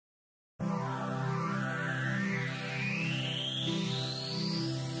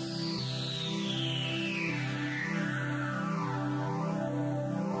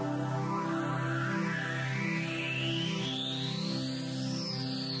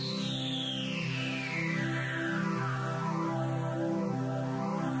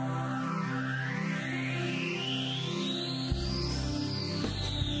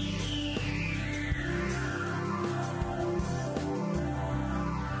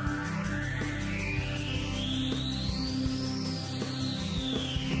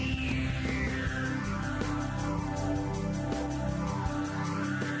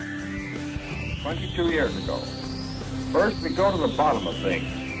22 years ago. First, we go to the bottom of things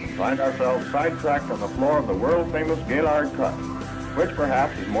and find ourselves sidetracked on the floor of the world-famous Gaillard Cut, which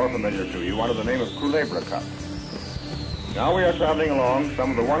perhaps is more familiar to you under the name of Culebra Cut. Now we are traveling along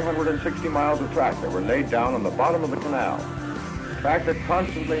some of the 160 miles of track that were laid down on the bottom of the canal, track that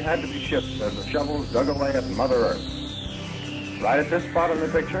constantly had to be shipped as the shovels dug away at Mother Earth. Right at this spot in the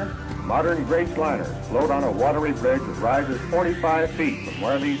picture, modern Grace liners float on a watery bridge that rises 45 feet from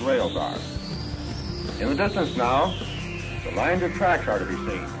where these rails are. In the distance now, the lines of tracks are to be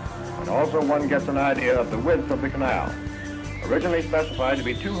seen, and also one gets an idea of the width of the canal. Originally specified to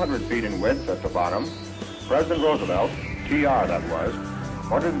be 200 feet in width at the bottom, President Roosevelt, TR that was,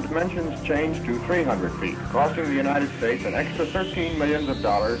 ordered the dimensions changed to 300 feet, costing the United States an extra $13 million,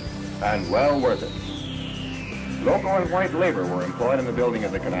 and well worth it. Local and white labor were employed in the building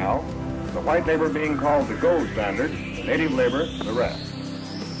of the canal, the white labor being called the gold standard, the native labor the rest.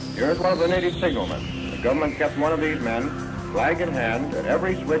 Here's one of the native signalmen. The government kept one of these men, flag in hand, at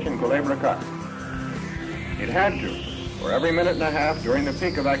every switch in Culebra Cut. It had to, for every minute and a half during the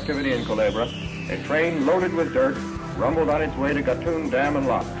peak of activity in Culebra, a train loaded with dirt rumbled on its way to Gatun Dam and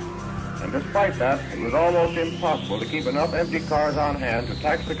Locks. And despite that, it was almost impossible to keep enough empty cars on hand to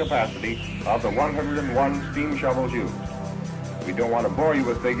tax the capacity of the 101 steam shovels used. We don't want to bore you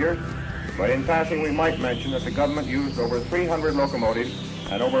with figures, but in passing we might mention that the government used over 300 locomotives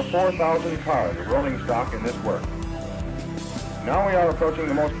and over 4,000 cars of rolling stock in this work. Now we are approaching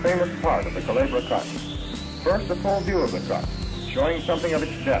the most famous part of the Culebra Cut. First, a full view of the cut, showing something of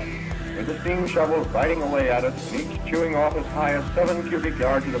its depth, with the steam shovels biting away at it and each chewing off as high as 7 cubic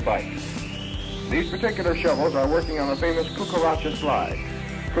yards at a bite. These particular shovels are working on the famous cucaracha slide.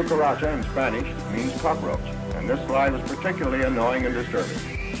 Cucaracha in Spanish means cockroach, and this slide was particularly annoying and disturbing.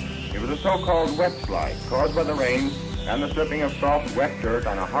 It was a so-called wet slide caused by the rain and the slipping of soft, wet dirt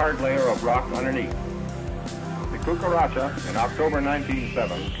on a hard layer of rock underneath. The cucaracha in October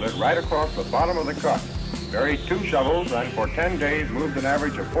 1907 slid right across the bottom of the cut, buried 2 shovels, and for 10 days moved an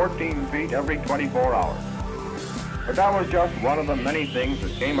average of 14 feet every 24 hours. But that was just one of the many things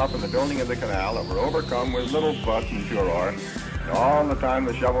that came up in the building of the canal that were overcome with little fuss and furor, and all the time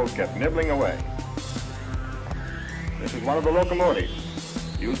the shovels kept nibbling away. This is one of the locomotives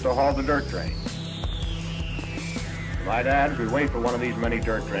used to haul the dirt trains. I might add, as we wait for one of these many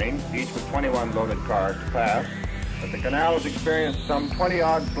dirt trains, each with 21 loaded cars to pass, that the canal has experienced some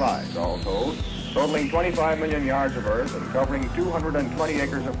 20-odd slides, all told, totaling 25 million yards of earth and covering 220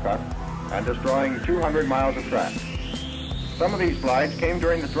 acres of cut and destroying 200 miles of track. Some of these slides came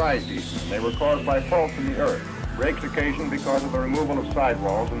during the dry season, and they were caused by faults in the earth, breaks occasioned because of the removal of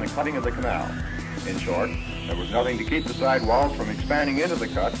sidewalls and the cutting of the canal. In short, there was nothing to keep the sidewalls from expanding into the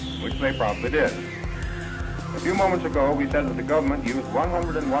cut, which they promptly did. A few moments ago, we said that the government used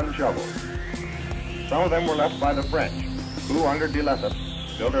 101 shovels. Some of them were left by the French, who, under de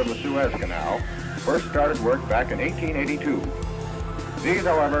Lesseps, builder of the Suez Canal, first started work back in 1882. These,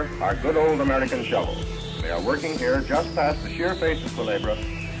 however, are good old American shovels. They are working here just past the sheer face of Culebra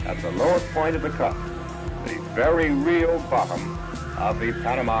at the lowest point of the cut, the very real bottom of the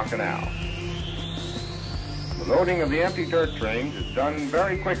Panama Canal. The loading of the empty dirt trains is done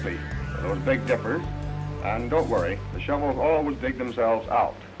very quickly for those big dippers, and don't worry, the shovels always dig themselves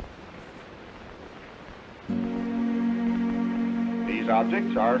out. These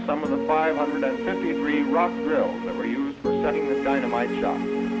objects are some of the 553 rock drills that were used for setting the dynamite shop.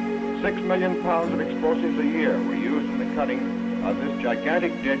 6 million pounds of explosives a year were used in the cutting of this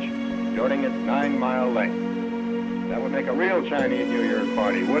gigantic ditch during its 9-mile length. That would make a real Chinese New Year's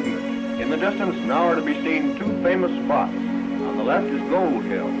party, wouldn't it? In the distance now are to be seen 2 famous spots. On the left is Gold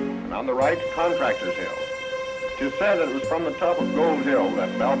Hill, and on the right, Contractor's Hill. It is said that it was from the top of Gold Hill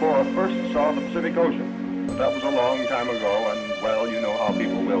that Balboa first saw the Pacific Ocean, but that was a long time ago, and, well, you know how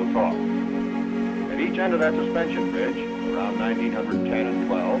people will talk. At each end of that suspension bridge, around 1910 and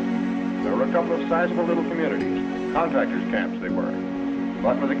 12, there were a couple of sizable little communities, contractors' camps they were.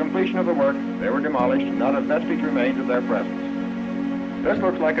 But with the completion of the work, they were demolished, and not a vestige remains of their presence. This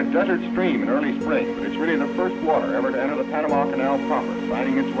looks like a desert stream in early spring, but it's really the first water ever to enter the Panama Canal proper,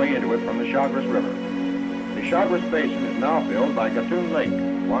 finding its way into it from the Chagres River. The Chagres Basin is now filled by Gatun Lake,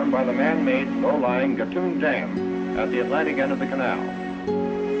 formed by the man-made, low-lying Gatun Dam at the Atlantic end of the canal.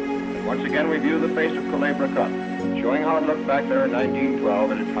 And once again we view the face of Culebra Cut, showing how it looked back there in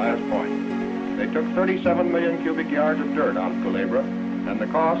 1912 at its highest point. They took 37 million cubic yards of dirt off Culebra, and the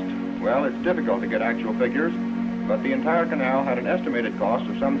cost, well, it's difficult to get actual figures, but the entire canal had an estimated cost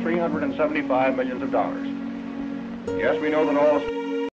of some $375 million. Yes, we know that all